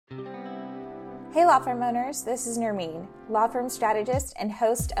Hey law firm owners, this is Nermeen, law firm strategist and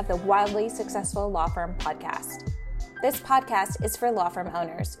host of the Wildly Successful Law Firm podcast. This podcast is for law firm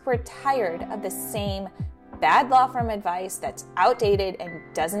owners who are tired of the same bad law firm advice that's outdated and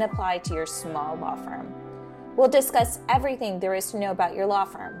doesn't apply to your small law firm. We'll discuss everything there is to know about your law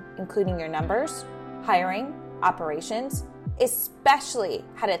firm, including your numbers, hiring, operations, especially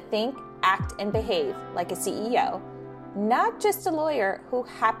how to think, act, and behave like a CEO, not just a lawyer who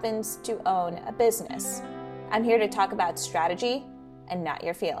happens to own a business. I'm here to talk about strategy and not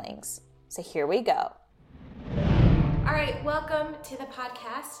your feelings. So here we go. All right, welcome to the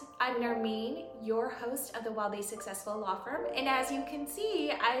podcast. I'm Nermeen, your host of the Wildly Successful Law Firm. And as you can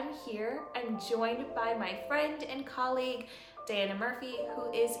see, I'm joined by my friend and colleague, Diana Murphy,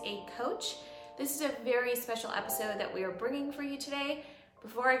 who is a coach. This is a very special episode that we are bringing for you today.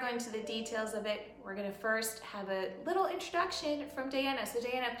 Before I go into the details of it, we're going to first have a little introduction from Diana. So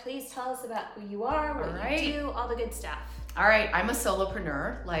Diana, please tell us about who you are, what you do, all the good stuff. All right, I'm a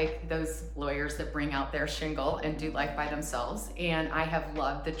solopreneur, like those lawyers that bring out their shingle and do life by themselves. And I have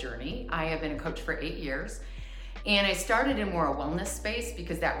loved the journey. I have been a coach for 8 years. And I started in more a wellness space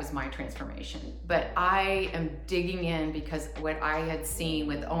because that was my transformation. But I am digging in because what I had seen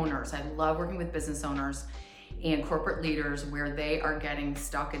with owners, I love working with business owners and corporate leaders where they are getting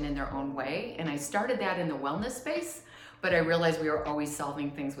stuck and in their own way. And I started that in the wellness space, but I realized we were always solving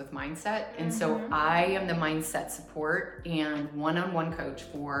things with mindset. And so I am the mindset support and one-on-one coach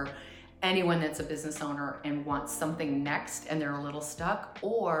for anyone that's a business owner and wants something next and they're a little stuck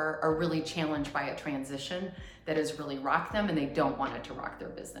or are really challenged by a transition that has really rocked them and they don't want it to rock their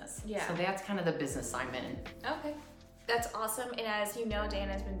business. Yeah. So that's kind of the business I'm in. Okay. That's awesome. And as you know,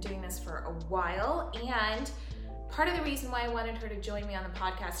 Diana's been doing this for a while. And part of the reason why I wanted her to join me on the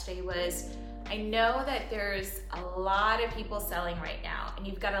podcast today was I know that there's a lot of people selling right now, and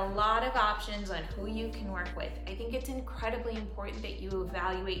you've got a lot of options on who you can work with. I think it's incredibly important that you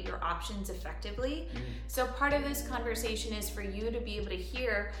evaluate your options effectively. So part of this conversation is for you to be able to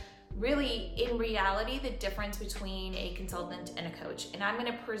hear really in reality the difference between a consultant and a coach. And I'm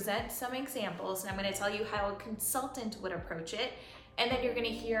going to present some examples and I'm going to tell you how a consultant would approach it. And then you're going to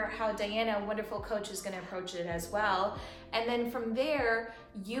hear how Diana, a wonderful coach, is going to approach it as well. And then from there,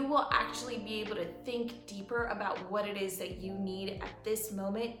 you will actually be able to think deeper about what it is that you need at this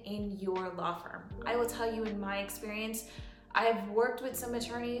moment in your law firm. I will tell you in my experience, I have worked with some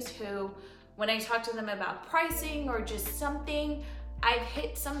attorneys who, when I talk to them about pricing or just something, I've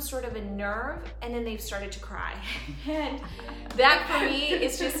hit some sort of a nerve and then they've started to cry. And that for me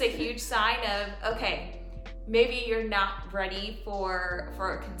is just a huge sign of, okay, maybe you're not ready for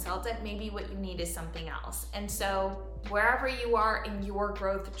a consultant. Maybe what you need is something else. And so wherever you are in your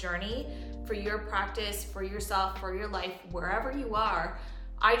growth journey, for your practice, for yourself, for your life, wherever you are,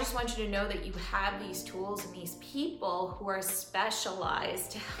 I just want you to know that you have these tools and these people who are specialized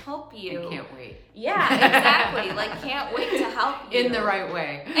to help you. I can't wait. Yeah, exactly. Can't wait to help you. In the right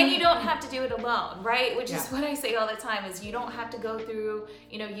way. And you don't have to do it alone, right? Which is what I say all the time is you don't have to go through,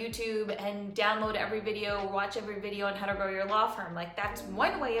 YouTube and download every video or watch every video on how to grow your law firm. That's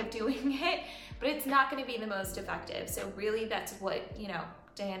one way of doing it, but it's not going to be the most effective. So really that's what,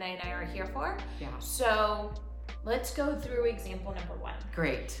 Diana and I are here for. Yeah. So let's go through example number one.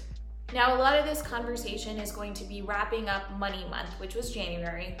 Great. Now, a lot of this conversation is going to be wrapping up Money Month, which was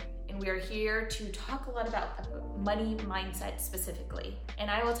January, and we are here to talk a lot about money mindset specifically. And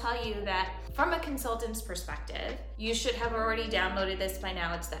I will tell you that from a consultant's perspective, you should have already downloaded this by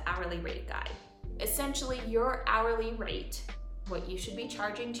now. It's the hourly rate guide. Essentially, your hourly rate, what you should be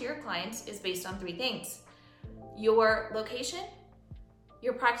charging to your clients, is based on three things: your location,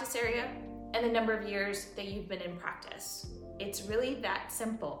 your practice area, and the number of years that you've been in practice. It's really that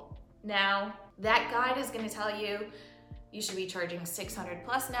simple. Now, that guide is going to tell you you should be charging $600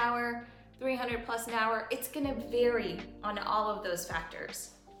 plus an hour, $300 plus an hour. It's going to vary on all of those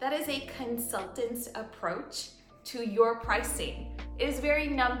factors. That is a consultant's approach to your pricing. It is very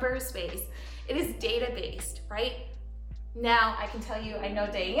numbers-based. It is data-based, right? Now, I can tell you, I know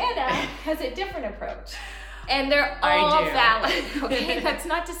Diana has a different approach. And they're all valid, okay? That's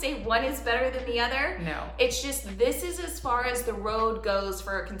not to say one is better than the other. No. It's just this is as far as the road goes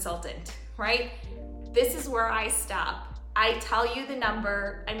for a consultant, right? This is where I stop. I tell you the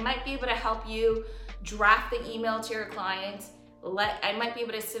number. I might be able to help you draft the email to your clients. I might be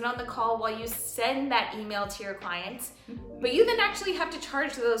able to sit on the call while you send that email to your clients. But you then actually have to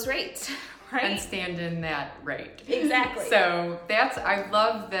charge those rates, right? And stand in that rate. Exactly. So I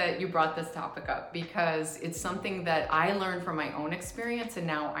love that you brought this topic up because it's something that I learned from my own experience and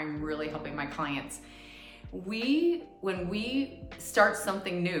now I'm really helping my clients. when we start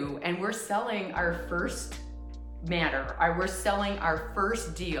something new and we're selling our first matter, or we're selling our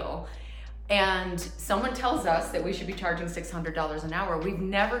first deal, and someone tells us that we should be charging $600 an hour, we've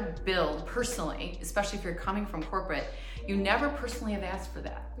never billed personally, especially if you're coming from corporate, you never personally have asked for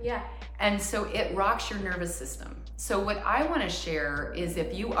that. Yeah. And so it rocks your nervous system. So what I want to share is,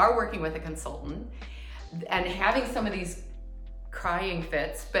 if you are working with a consultant and having some of these crying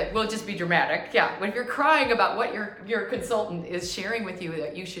fits, but we'll just be dramatic. Yeah, when you're crying about what your consultant is sharing with you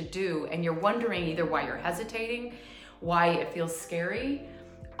that you should do, and you're wondering either why you're hesitating, why it feels scary,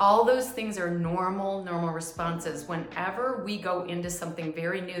 all those things are normal responses. Whenever we go into something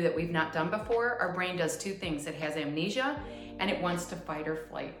very new that we've not done before, our brain does two things. It has amnesia and it wants to fight or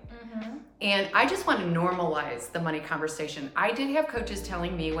flight. Mm-hmm. And I just want to normalize the money conversation. I did have coaches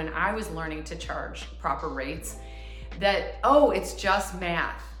telling me when I was learning to charge proper rates that, oh, it's just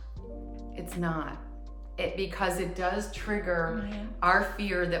math. It's not. Because it does trigger our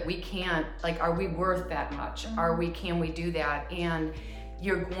fear that we can't, like, are we worth that much? Can we do that? And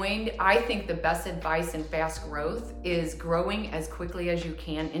I think the best advice in fast growth is growing as quickly as you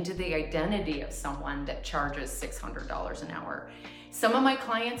can into the identity of someone that charges $600 an hour. Some of my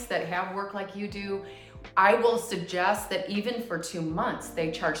clients that have work like you do, I will suggest that even for 2 months,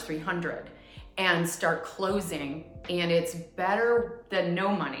 they charge $300 and start closing. And it's better than no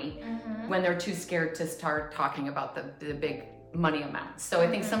money when they're too scared to start talking about the big money amounts. So I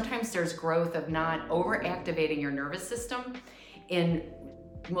think sometimes there's growth of not overactivating your nervous system in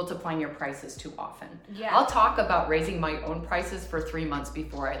multiplying your prices too often. Yeah. I'll talk about raising my own prices for 3 months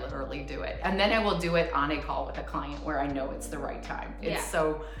before I literally do it. And then I will do it on a call with a client where I know it's the right time.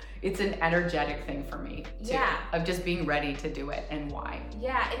 It's an energetic thing for me too, of just being ready to do it and why.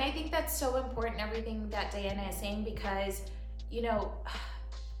 Yeah, and I think that's so important, everything that Diana is saying, because, you know,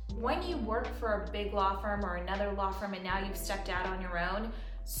 when you work for a big law firm or another law firm and now you've stepped out on your own,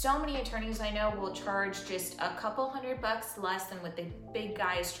 so many attorneys I know will charge just a couple $100 less than what the big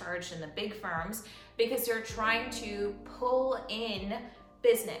guys charge in the big firms, because they're trying to pull in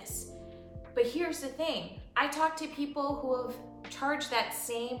business. But here's the thing, I talk to people who have charged that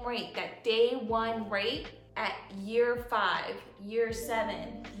same rate, that day one rate, at year 5, year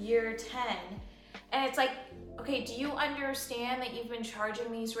 7, year 10. And it's like, okay, do you understand that you've been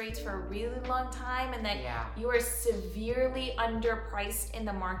charging these rates for a really long time and that you are severely underpriced in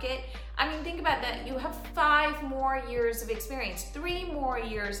the market? I mean, think about that. You have 5 more years of experience, 3 more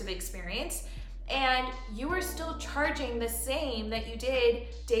years of experience, and you are still charging the same that you did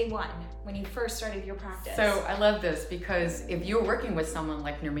day one when you first started your practice. So I love this, because if you're working with someone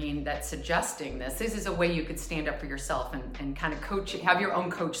like Nermeen that's suggesting this is a way you could stand up for yourself and kind of coach, have your own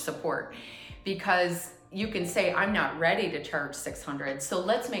coach support, because you can say, I'm not ready to charge $600, so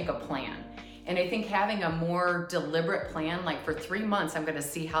let's make a plan. And I think having a more deliberate plan, like for 3 months, I'm gonna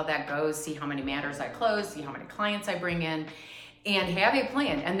see how that goes, see how many matters I close, see how many clients I bring in, and have a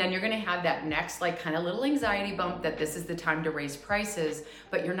plan. And then you're gonna have that next like kind of little anxiety bump that this is the time to raise prices,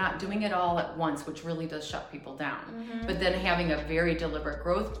 but you're not doing it all at once, which really does shut people down. But then having a very deliberate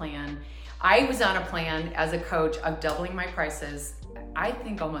growth plan. I was on a plan as a coach of doubling my prices, I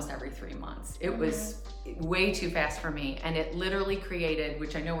think almost every 3 months. It was way too fast for me. And it literally created,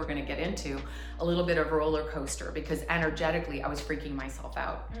 which I know we're gonna get into, a little bit of a roller coaster, because energetically I was freaking myself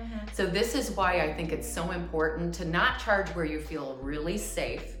out. So this is why I think it's so important to not charge where you feel really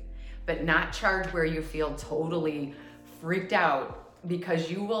safe, but not charge where you feel totally freaked out,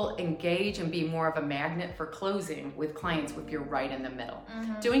 because you will engage and be more of a magnet for closing with clients if you're right in the middle.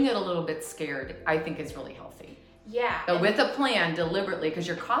 Doing it a little bit scared, I think, is really healthy. Yeah. But with a plan, deliberately, because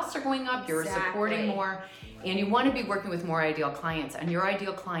your costs are going up, you're supporting more, and you want to be working with more ideal clients, and your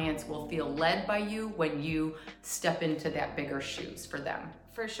ideal clients will feel led by you when you step into that bigger shoes for them.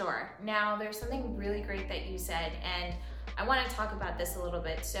 For sure. Now, there's something really great that you said, and I want to talk about this a little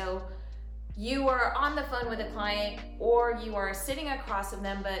bit. So you are on the phone with a client, or you are sitting across from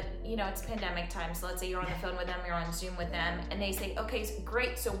them, but you know, it's pandemic time. So let's say you're on the phone with them, you're on Zoom with them, and they say, okay,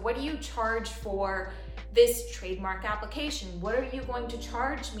 great. So what do you charge for this trademark application? What are you going to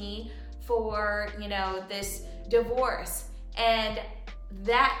charge me for, you know, this divorce? And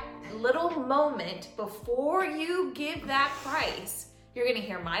that little moment before you give that price, you're gonna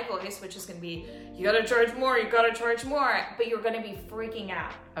hear my voice, which is gonna be, you gotta charge more, you gotta charge more, but you're gonna be freaking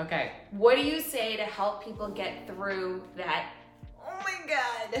out. Okay. What do you say to help people get through that, oh my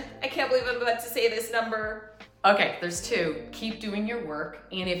God, I can't believe I'm about to say this number, Okay, there's two. Keep doing your work.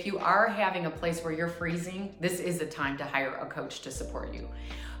 And if you are having a place where you're freezing, this is the time to hire a coach to support you.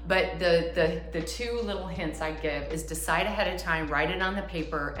 But the two little hints I give is decide ahead of time, write it on the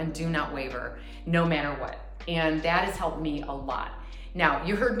paper, and do not waver, no matter what. And that has helped me a lot. Now,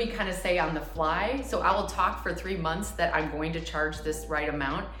 you heard me kind of say on the fly, so I will talk for 3 months that I'm going to charge this right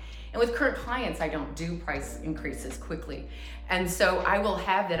amount. And with current clients, I don't do price increases quickly. And so I will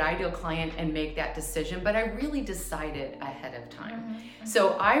have that ideal client and make that decision, but I really decide it ahead of time.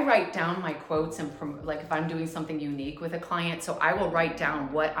 So I write down my quotes and like if I'm doing something unique with a client, so I will write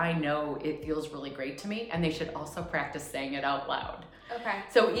down what I know it feels really great to me, and they should also practice saying it out loud. Okay.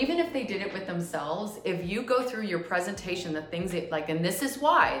 So even if they did it with themselves, if you go through your presentation, the things that like, and this is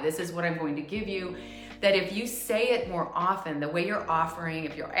why, this is what I'm going to give you, that if you say it more often, the way you're offering,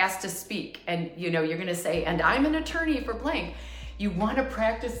 if you're asked to speak and you're going to say, and I'm an attorney for blank, you want to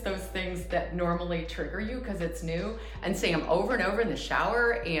practice those things that normally trigger you because it's new and say them over and over in the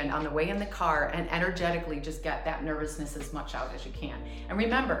shower and on the way in the car, and energetically just get that nervousness as much out as you can. And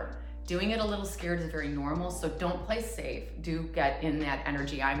remember, doing it a little scared is very normal, so don't play safe. Do get in that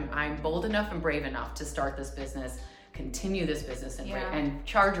energy. I'm bold enough and brave enough to start this business, continue this business, and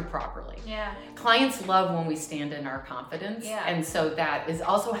charge it properly. Yeah. Clients love when we stand in our confidence, and so that is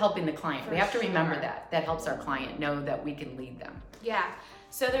also helping the client. We have to remember that. That helps our client know that we can lead them. Yeah.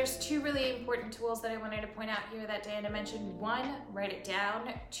 So there's two really important tools that I wanted to point out here that Diana mentioned. One, write it down.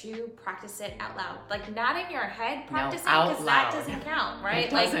 Two, practice it out loud. Like not in your head, practice it because that doesn't count, right?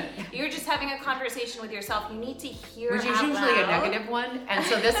 It doesn't. Like you're just having a conversation with yourself. You need to hear which is out usually loud. a negative one. And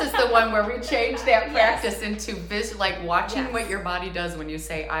so this is the one where we change that practice into like watching what your body does when you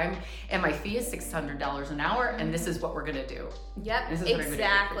say, and my fee is $600 an hour, and this is what we're gonna do. Yep,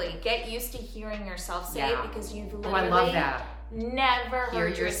 exactly. Get used to hearing yourself say it because you've literally I love that. Never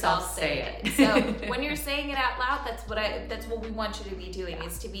heard yourself say it. So when you're saying it out loud, that's what we want you to be doing,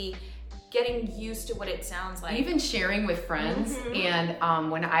 is to be getting used to what it sounds like. Even sharing with friends. And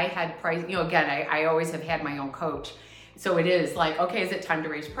when I had price, again, I always have had my own coach. So it is like, okay, is it time to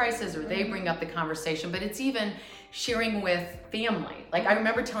raise prices? Or they bring up the conversation, but it's even sharing with family. Like I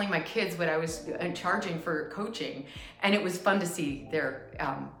remember telling my kids what I was charging for coaching, and it was fun to see their,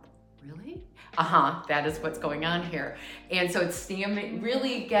 really? That is what's going on here. And so it's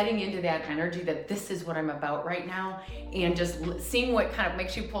really getting into that energy that this is what I'm about right now, and just seeing what kind of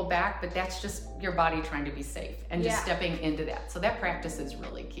makes you pull back, but that's just your body trying to be safe and just stepping into that. So that practice is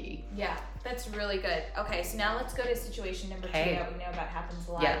really key. Yeah, that's really good. Okay, so now let's go to situation number 2 that we know about happens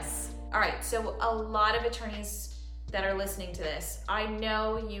a lot. Yes. All right, so a lot of attorneys that are listening to this, I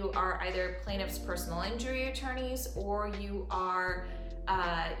know you are either plaintiff's personal injury attorneys or you are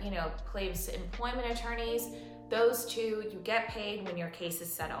plaintiff's employment attorneys. Those two, you get paid when your case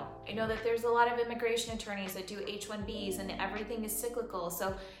is settled. I know that there's a lot of immigration attorneys that do H-1Bs and everything is cyclical.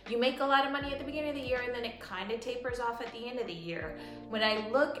 So you make a lot of money at the beginning of the year and then it kind of tapers off at the end of the year. When I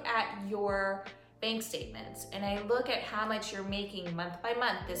look at your bank statements and I look at how much you're making month by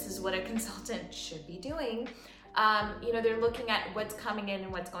month, this is what a consultant should be doing. They're looking at what's coming in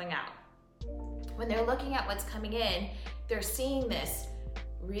and what's going out. When they're looking at what's coming in, they're seeing this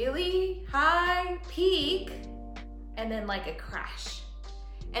really high peak and then like a crash,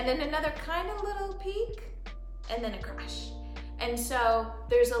 and then another kind of little peak and then a crash. And so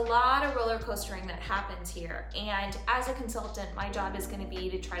there's a lot of roller coastering that happens here, and as a consultant, my job is going to be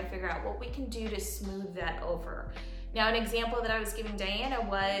to try to figure out what we can do to smooth that over. Now, an example that I was giving Diana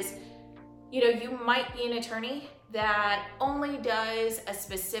was, you might be an attorney that only does a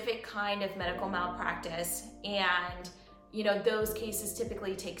specific kind of medical malpractice, and those cases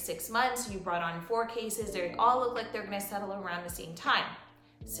typically take 6 months. You brought on 4 cases. They all look like they're going to settle around the same time,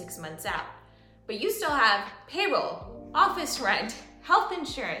 6 months out. But you still have payroll, office rent, health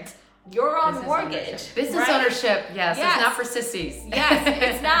insurance, your own mortgage. Business ownership, yes. It's not for sissies. Yes,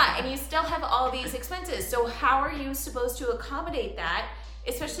 it's not. And you still have all these expenses. So how are you supposed to accommodate that,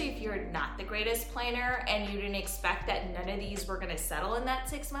 especially if you're not the greatest planner and you didn't expect that none of these were going to settle in that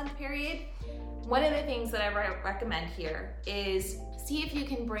 6-month period? One of the things that I recommend here is see if you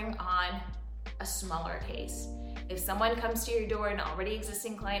can bring on a smaller case. If someone comes to your door, an already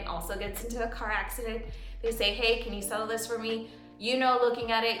existing client also gets into a car accident, they say, hey, can you settle this for me?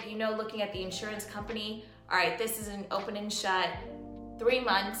 Looking at it, looking at the insurance company, all right, this is an open and shut, 3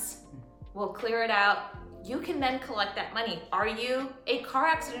 months, we'll clear it out. You can then collect that money. Are you a car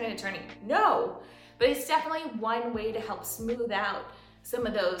accident attorney? No, but it's definitely one way to help smooth out some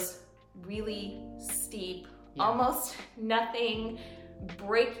of those really steep, almost nothing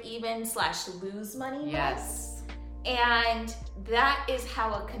break even / lose money. Yes. And that is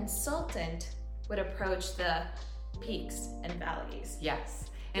how a consultant would approach the peaks and valleys. Yes.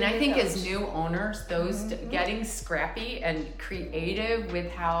 And I think as new owners, those getting scrappy and creative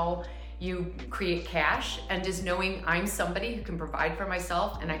with how you create cash and just knowing I'm somebody who can provide for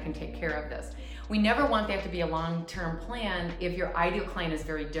myself and I can take care of this. We never want that to be a long-term plan if your ideal client is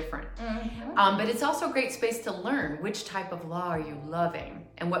very different. But it's also a great space to learn which type of law are you loving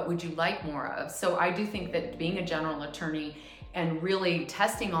and what would you like more of. So I do think that being a general attorney and really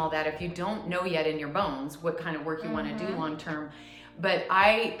testing all that, if you don't know yet in your bones what kind of work you want to do long-term. But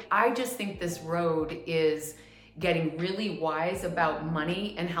I just think this road is getting really wise about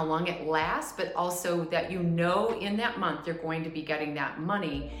money and how long it lasts, but also that you know in that month you're going to be getting that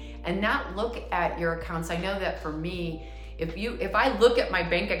money and not look at your accounts. I know that for me, if I look at my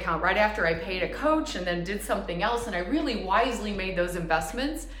bank account right after I paid a coach and then did something else and I really wisely made those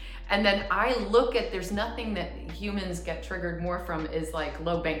investments, and then I look at, there's nothing that humans get triggered more from is like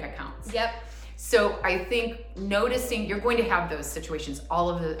low bank accounts. Yep. So I think noticing, you're going to have those situations,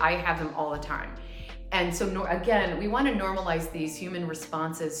 I have them all the time. And so again, we want to normalize these human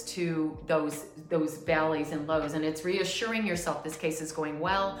responses to those valleys and lows. And it's reassuring yourself this case is going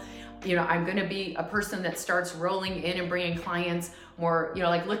well. You know, I'm going to be a person that starts rolling in and bringing clients more, you know,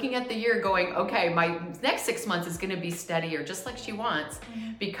 like looking at the year going, okay, my next 6 months is going to be steadier, just like she wants,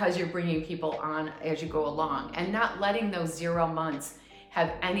 because you're bringing people on as you go along and not letting those 0 months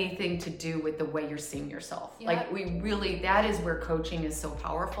have anything to do with the way you're seeing yourself. Yep. Like that is where coaching is so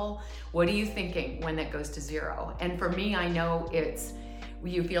powerful. What are you thinking when that goes to 0? And for me, I know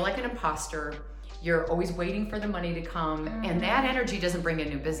you feel like an imposter. You're always waiting for the money to come, and that energy doesn't bring a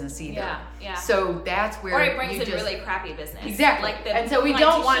new business either. Yeah. So that's where or it brings in really crappy business. Exactly. And so we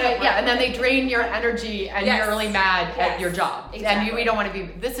don't want to, and then they drain your energy and you're really mad at your job. Exactly. And we don't want to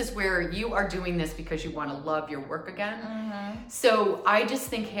be, this is where you are doing this because you want to love your work again. So I just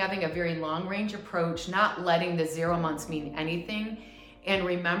think having a very long range approach, not letting the 0 months mean anything, and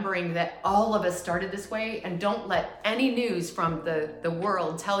remembering that all of us started this way, and don't let any news from the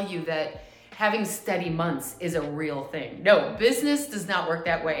world tell you that having steady months is a real thing. No, business does not work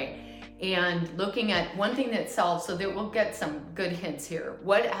that way. And looking at one thing that solves, so that we'll get some good hints here.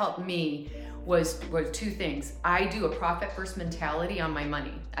 What helped me was 2 things. I do a profit first mentality on my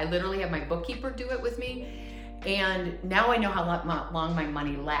money. I literally have my bookkeeper do it with me. And now I know how long my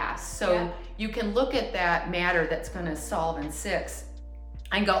money lasts. So you can look at that matter that's going to solve in 6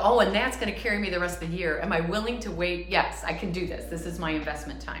 and go, oh, and that's going to carry me the rest of the year. Am I willing to wait? Yes, I can do this. This is my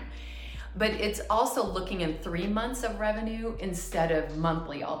investment time. But it's also looking in 3 months of revenue instead of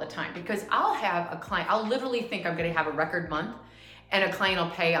monthly all the time. Because I'll have a client, I'll literally think I'm going to have a record month, and a client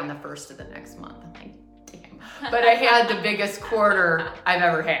will pay on the 1st of the next month. I'm like, damn. But I had the biggest quarter I've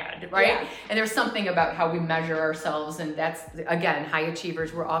ever had, right? Yeah. And there's something about how we measure ourselves, and that's, again, high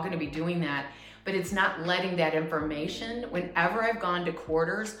achievers, we're all going to be doing that. But it's not letting that information, whenever I've gone to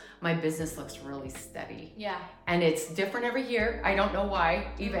quarters, my business looks really steady. Yeah. And it's different every year. I don't know why.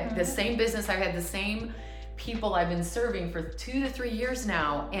 Even the same business, I've had the same people I've been serving for 2 to 3 years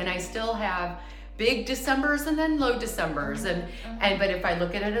now, and I still have big Decembers and then low Decembers. But if I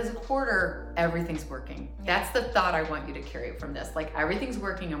look at it as a quarter, everything's working. Yeah. That's the thought I want you to carry from this. Like, everything's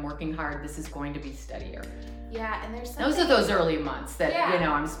working, I'm working hard, this is going to be steadier. Yeah, and there's something... Those are those early months that,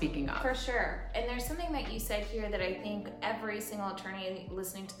 I'm speaking of. For sure. And there's something that you said here that I think every single attorney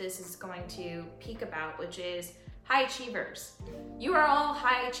listening to this is going to peek about, which is high achievers. You are all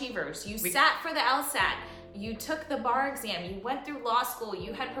high achievers. You sat for the LSAT. You took the bar exam. You went through law school.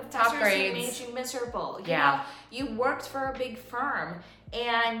 You had professors who made you miserable. You know, you worked for a big firm.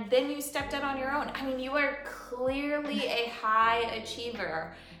 And then you stepped out on your own. I mean, you are clearly a high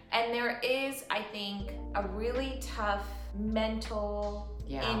achiever. And there is, I think, a really tough mental,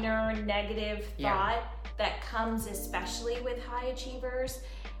 inner negative thought that comes especially with high achievers.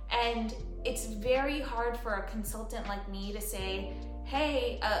 And it's very hard for a consultant like me to say,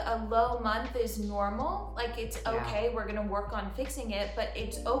 hey, a low month is normal. Like, it's okay, we're gonna work on fixing it, but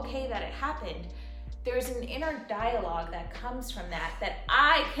it's okay that it happened. There's an inner dialogue that comes from that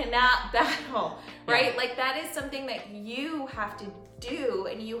I cannot battle, right? Like, that is something that you have to do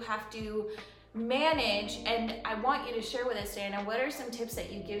and you have to manage. And I want you to share with us, Dana, what are some tips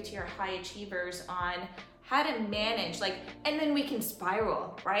that you give to your high achievers on how to manage, like, and then we can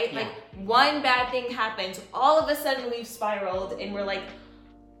spiral, right? Like, one bad thing happens, all of a sudden we've spiraled and we're like,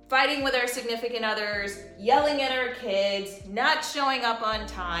 fighting with our significant others, yelling at our kids, not showing up on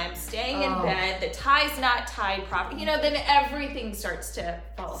time, staying in bed, the tie's not tied properly, then everything starts to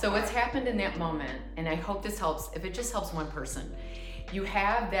fall apart. So what's happened in that moment, and I hope this helps, if it just helps one person, you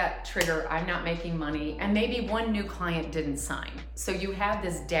have that trigger, I'm not making money, and maybe one new client didn't sign. So you have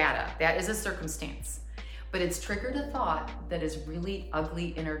this data, that is a circumstance, but it's triggered a thought that is really ugly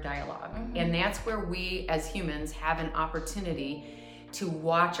inner dialogue. And that's where we as humans have an opportunity to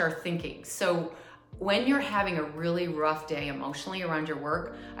watch our thinking. So when you're having a really rough day emotionally around your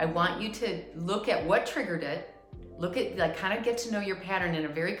work, I want you to look at what triggered it, look at, like, kind of get to know your pattern in a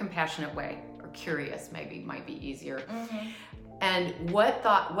very compassionate way, or curious maybe might be easier. And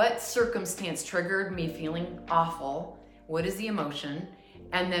what circumstance triggered me feeling awful? What is the emotion?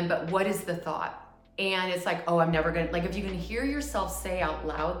 And then, but what is the thought? And it's like, oh, I'm never gonna, like, if you can hear yourself say out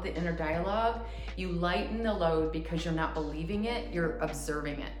loud the inner dialogue, you lighten the load because you're not believing it, you're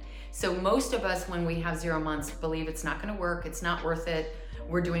observing it. So most of us, when we have 0 months, believe it's not gonna work, it's not worth it,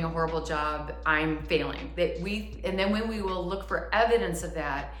 we're doing a horrible job, I'm failing. And then when we will look for evidence of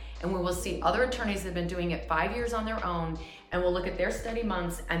that, and we will see other attorneys that have been doing it 5 years on their own, and we'll look at their study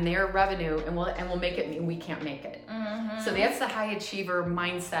months and their revenue, and we'll make it mean we can't make it. So that's the high achiever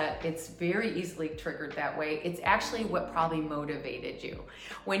mindset. It's very easily triggered that way. It's actually what probably motivated you.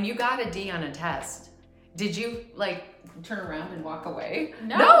 When you got a D on a test, did you turn around and walk away?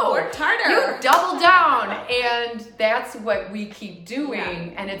 No, worked harder. You double down, and that's what we keep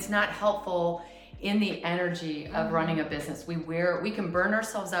doing, and it's not helpful in the energy of running a business. We can burn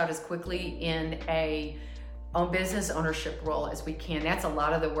ourselves out as quickly in a business ownership role as we can. That's a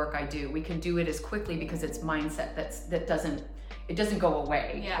lot of the work I do. We can do it as quickly because it's mindset that doesn't go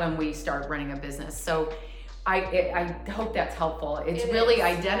away when we start running a business. So I hope that's helpful. It's really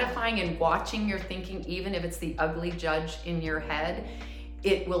identifying and watching your thinking, even if it's the ugly judge in your head.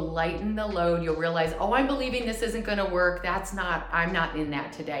 It will lighten the load. You'll realize, oh, I'm believing this isn't gonna work. I'm not in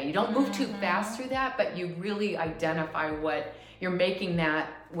that today. You don't move too fast through that, but you really identify what you're making that,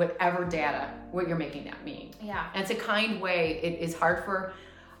 whatever data, what you're making that mean. Yeah. And it's a kind way. It is hard for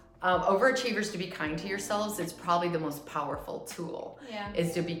overachievers to be kind to yourselves. It's probably the most powerful tool,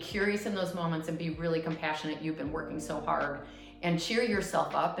 is to be curious in those moments and be really compassionate. You've been working so hard, and cheer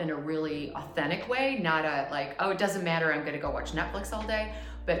yourself up in a really authentic way, not a oh, it doesn't matter, I'm gonna go watch Netflix all day,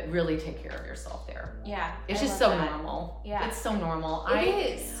 but really take care of yourself there. Yeah. It's just so normal. Yeah. It's so normal. It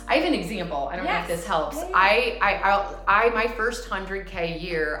is. I have an example. I don't know if this helps. Yeah. I my first 100K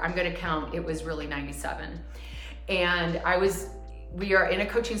year, I'm gonna count, it was really 97. And we are in a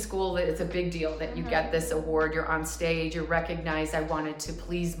coaching school that it's a big deal that you get this award, you're on stage, you're recognized. I wanted to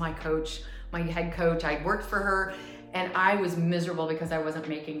please my coach, my head coach. I worked for her, and I was miserable because I wasn't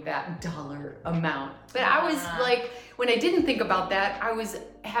making that dollar amount. But I was when I didn't think about that, I was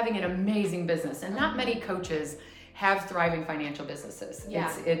having an amazing business, and not many coaches have thriving financial businesses.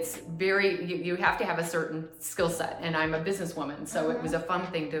 Yeah. It's very, you have to have a certain skill set, and I'm a businesswoman, so it was a fun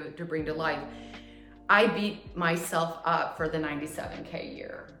thing to bring to life. I beat myself up for the 97K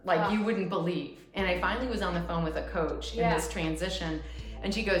year, you wouldn't believe. And I finally was on the phone with a coach in this transition,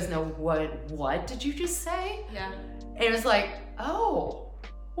 and she goes, no, what did you just say? Yeah. And it was oh,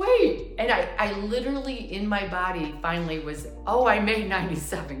 wait. And I literally in my body finally was, oh, I made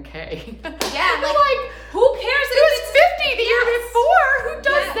 97K. Yeah, who cares? It was 50 the year before. Who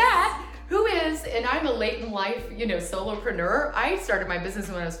does that? Who is, and I'm a late in life, solopreneur. I started my business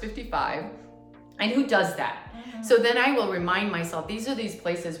when I was 55. And who does that? So then I will remind myself, these are these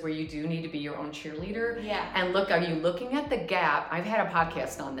places where you do need to be your own cheerleader. Yeah. And look, are you looking at the gap? I've had a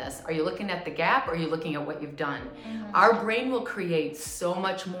podcast on this. Are you looking at the gap, or are you looking at what you've done? Our brain will create so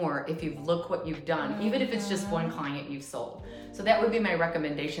much more if you look what you've done, even if it's just one client you've sold. So that would be my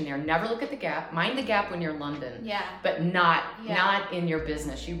recommendation there. Never look at the gap. Mind the gap when you're in London. Yeah. But not in your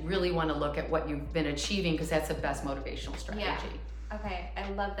business. You really want to look at what you've been achieving, because that's the best motivational strategy. Yeah. Okay, I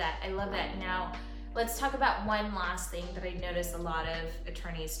love that. Now, let's talk about one last thing that I noticed a lot of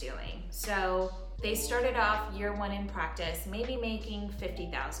attorneys doing. So they started off year 1 in practice, maybe making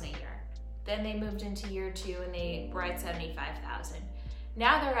 $50,000 a year. Then they moved into year 2 and they were at $75,000.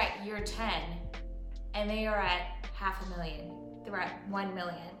 Now they're at year 10 and they are at $500,000. They're at $1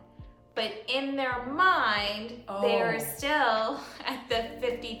 million. But in their mind, they are still at the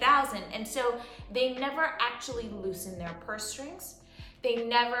 $50,000. And so they never actually loosen their purse strings. They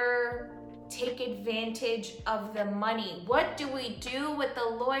never take advantage of the money. What do we do with the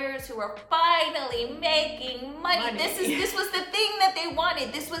lawyers who are finally making money? This was the thing that they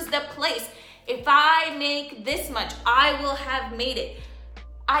wanted. This was the place. If I make this much, I will have made it.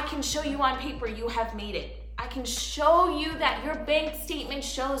 I can show you on paper you have made it. I can show you that your bank statement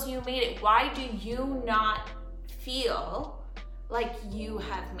shows you made it. Why do you not feel like you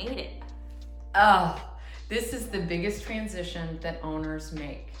have made it? Oh, This is the biggest transition that owners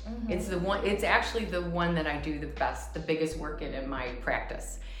make. It's actually the one that I do the best, the biggest work in my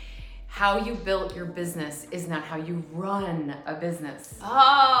practice. How you built your business is not how you run a business.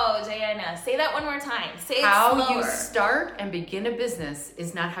 Oh, Diana, say that one more time. Say it how slower. You start and begin a business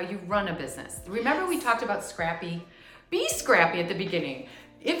is not how you run a business. Remember we talked about scrappy? Be scrappy at the beginning.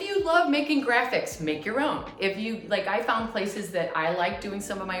 If you love making graphics, make your own. If you, like, I found places that I like doing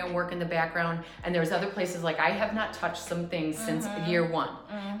some of my own work in the background, and there's other places, like, I have not touched some things since year one.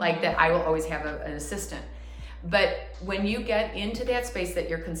 Like that, I will always have an assistant. But when you get into that space that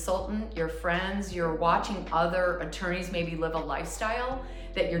your consultant, your friends, you're watching other attorneys maybe live a lifestyle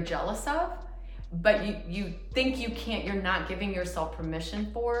that you're jealous of, but you think you can't, you're not giving yourself permission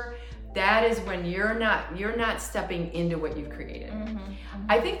for, that is when you're not stepping into what you've created.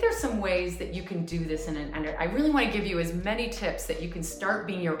 I think there's some ways that you can do this, and I really want to give you as many tips that you can start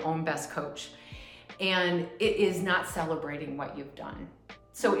being your own best coach. And it is not celebrating what you've done.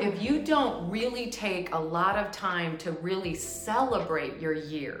 So if you don't really take a lot of time to really celebrate your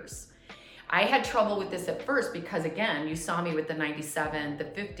years, I had trouble with this at first because, again, you saw me with the 97, the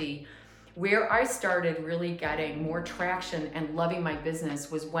 50. Where I started really getting more traction and loving my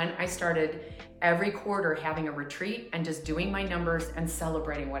business was when I started every quarter having a retreat and just doing my numbers and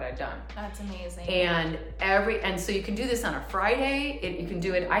celebrating what I've done. That's amazing. And so you can do this on a Friday. You can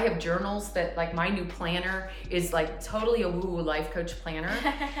do it. I have journals that, like, my new planner is like totally a woo-woo life coach planner.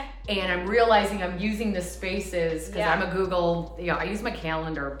 And I'm realizing I'm using the spaces because I'm a Google, I use my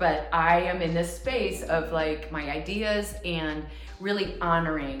calendar, but I am in this space of like my ideas and really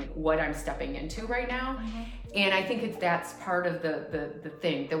honoring what I'm stepping into right now. And I think that's part of the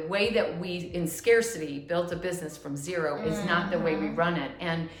thing. The way that we, in scarcity, built a business from zero is not the way we run it.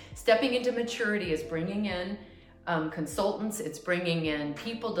 And stepping into maturity is bringing in consultants, it's bringing in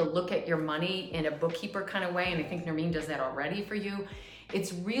people to look at your money in a bookkeeper kind of way. And I think Nermeen does that already for you.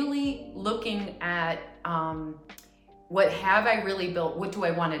 It's really looking at what have I really built? What do I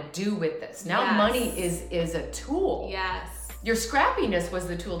want to do with this? Now money is a tool. Yes. Your scrappiness was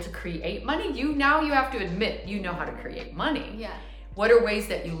the tool to create money. Now you have to admit you know how to create money. Yeah. What are ways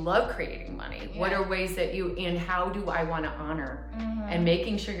that you love creating money? What are ways that and how do I want to honor? And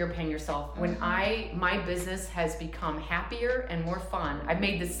making sure you're paying yourself. When my business has become happier and more fun, I've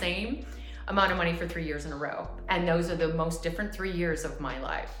made the same amount of money for 3 years in a row. And those are the most different 3 years of my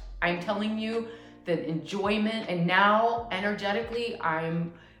life. I'm telling you the enjoyment, and now energetically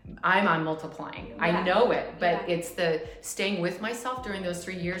I'm on multiplying. I know it, but it's the staying with myself during those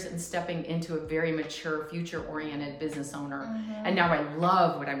 3 years and stepping into a very mature, future-oriented business owner. And now I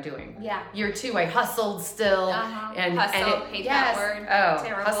love what I'm doing. Yeah. Year 2, I hustled still. And hate that word. Oh,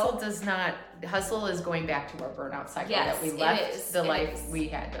 terrible. Hustle is going back to our burnout cycle that we left the life we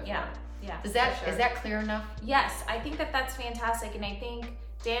had before. Yeah. Is that clear enough? Yes, I think that's fantastic. And I think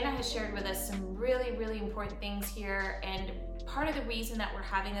Diana has shared with us some really, really important things here. And part of the reason that we're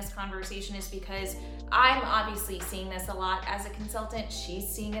having this conversation is because I'm obviously seeing this a lot as a consultant. She's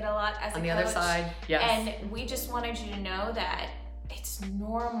seeing it a lot as a coach. On the other side, yes. And we just wanted you to know that it's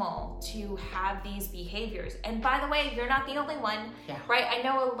normal to have these behaviors. And by the way, you're not the only one, right? I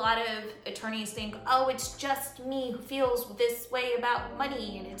know a lot of attorneys think, oh, it's just me who feels this way about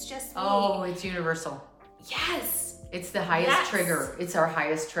money, and it's just me. Oh, it's universal. Yes. It's the highest trigger. It's our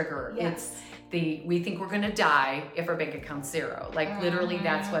highest trigger. Yes. We think we're gonna die if our bank account's zero. Like literally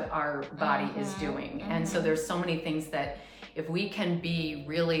that's what our body is doing. And so there's so many things that if we can be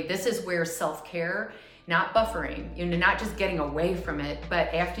really, this is where self-care, not buffering, not just getting away from it,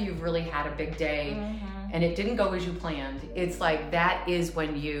 but after you've really had a big day and it didn't go as you planned, it's like that is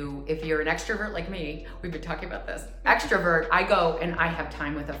when if you're an extrovert like me, we've been talking about this, extrovert, I go and I have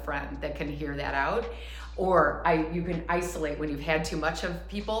time with a friend that can hear that out. Or you can isolate when you've had too much of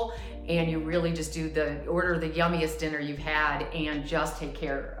people and you really just order the yummiest dinner you've had and just take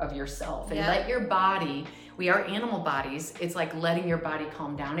care of yourself and let your body, we are animal bodies. It's like letting your body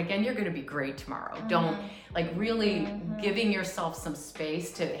calm down again. You're going to be great tomorrow. Don't really giving yourself some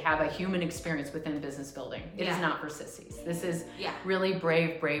space to have a human experience within business building. It is not for sissies. This is really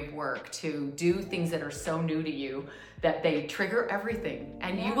brave work to do things that are so new to you that they trigger everything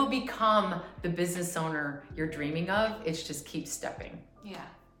and you will become the business owner you're dreaming of. It's just keep stepping. Yeah.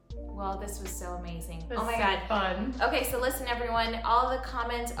 Well, this was so amazing. Oh my God. Fun. Okay, so listen everyone, all the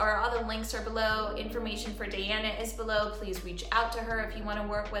comments or all the links are below. Information for Diana is below. Please reach out to her if you want to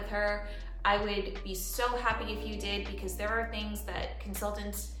work with her. I would be so happy if you did, because there are things that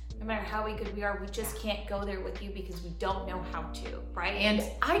consultants, no matter how good we are, we just can't go there with you because we don't know how to, right? And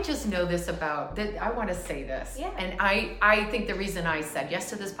I just know this about, I want to say this. And I think the reason I said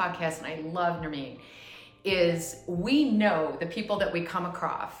yes to this podcast, and I love Nermeen, is we know the people that we come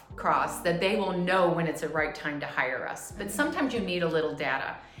across that they will know when it's the right time to hire us. But sometimes you need a little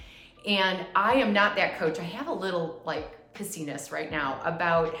data. And I am not that coach. I have a little like pissiness right now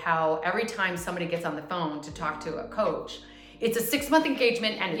about how every time somebody gets on the phone to talk to a coach, it's a 6-month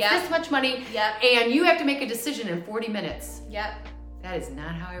engagement and it's this much money. And you have to make a decision in 40 minutes. That is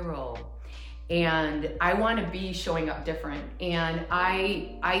not how I roll. And I want to be showing up different. And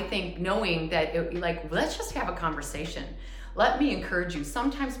I think knowing that, let's just have a conversation. Let me encourage you.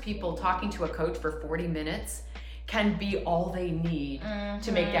 Sometimes people talking to a coach for 40 minutes can be all they need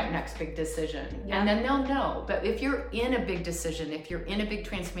to make that next big decision. And then they'll know. But if you're in a big decision, if you're in a big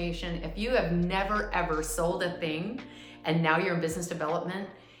transformation, if you have never ever sold a thing and now you're in business development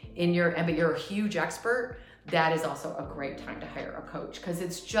but you're a huge expert, that is also a great time to hire a coach, because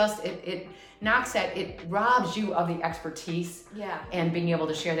it's just, it robs you of the expertise and being able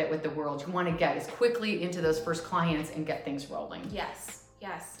to share that with the world. You want to get as quickly into those first clients and get things rolling. Yes.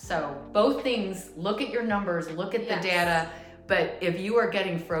 So both things, look at your numbers, look at the data, but if you are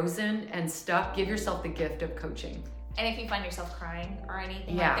getting frozen and stuck, give yourself the gift of coaching. And if you find yourself crying or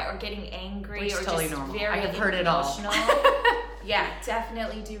anything like that, or getting angry, which or totally just normal. very I have heard it all.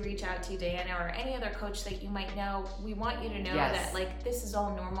 Definitely do reach out to Diana or any other coach that you might know. We want you to know that this is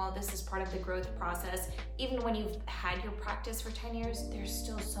all normal. This is part of the growth process. Even when you've had your practice for 10 years, there's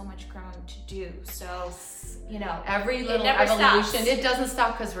still so much growing to do. So, every little evolution, it doesn't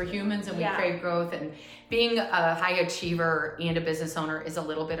stop, because we're humans and we crave growth. And being a high achiever and a business owner is a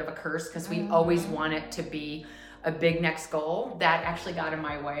little bit of a curse, because we always want it to be a big next goal. That actually got in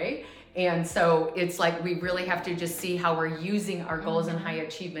my way. And so it's like we really have to just see how we're using our goals and high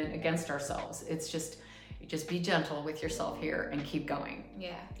achievement against ourselves. It's just be gentle with yourself here and keep going.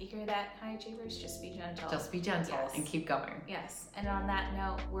 Yeah, you hear that, high achievers? Just be gentle. Just be gentle and keep going. Yes, and on that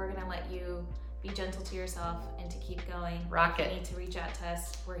note, we're gonna let you be gentle to yourself and to keep going. Rock it. You need to reach out to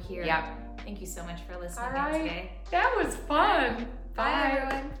us. We're here. Thank you so much for listening today. That was fun. Bye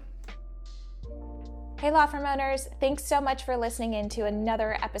everyone. Hey law firm owners, thanks so much for listening in to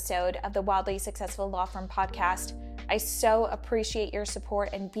another episode of the Wildly Successful Law Firm podcast. I so appreciate your support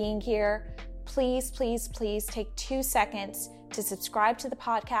and being here. Please, please, please take 2 seconds to subscribe to the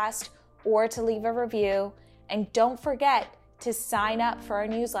podcast or to leave a review. And don't forget to sign up for our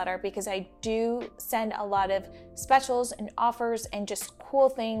newsletter, because I do send a lot of specials and offers and just cool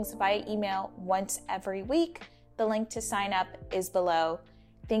things via email once every week. The link to sign up is below.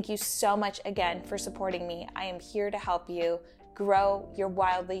 Thank you so much again for supporting me. I am here to help you grow your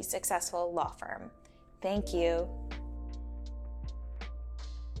wildly successful law firm. Thank you.